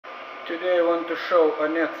Today I want to show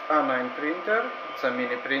Anet A9 printer. It's a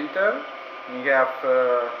mini printer. You have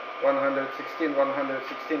 116,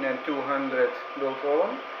 116 and 200 built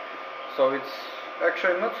on. So it's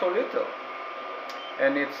actually not so little.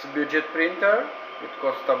 And it's budget printer. It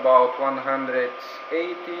costs about $180,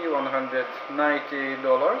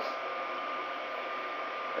 $190.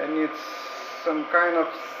 And it's some kind of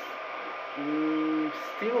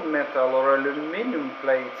steel metal or aluminum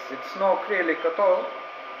plates. It's no acrylic at all.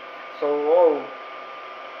 So all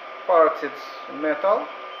parts it's metal,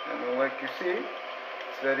 and like you see,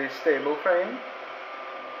 it's very stable frame.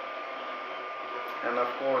 And of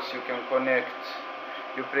course you can connect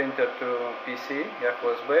your printer to PC. You have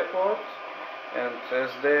USB port and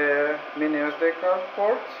mini SD card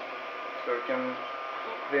port, so you can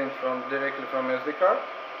print directly from SD card.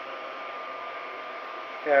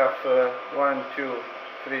 You have 1, 2,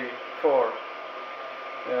 3, 4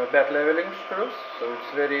 bed leveling screws, so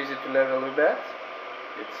it's very easy to level the bed.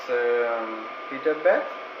 It's heated bed,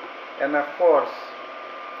 and of course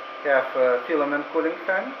you have a filament cooling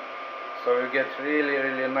fan, so you get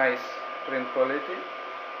really nice print quality.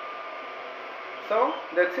 So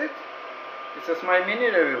that's it. This is my mini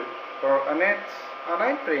review for Anet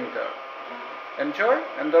A9 printer. Enjoy,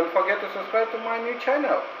 and don't forget to subscribe to my new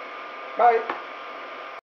channel. Bye.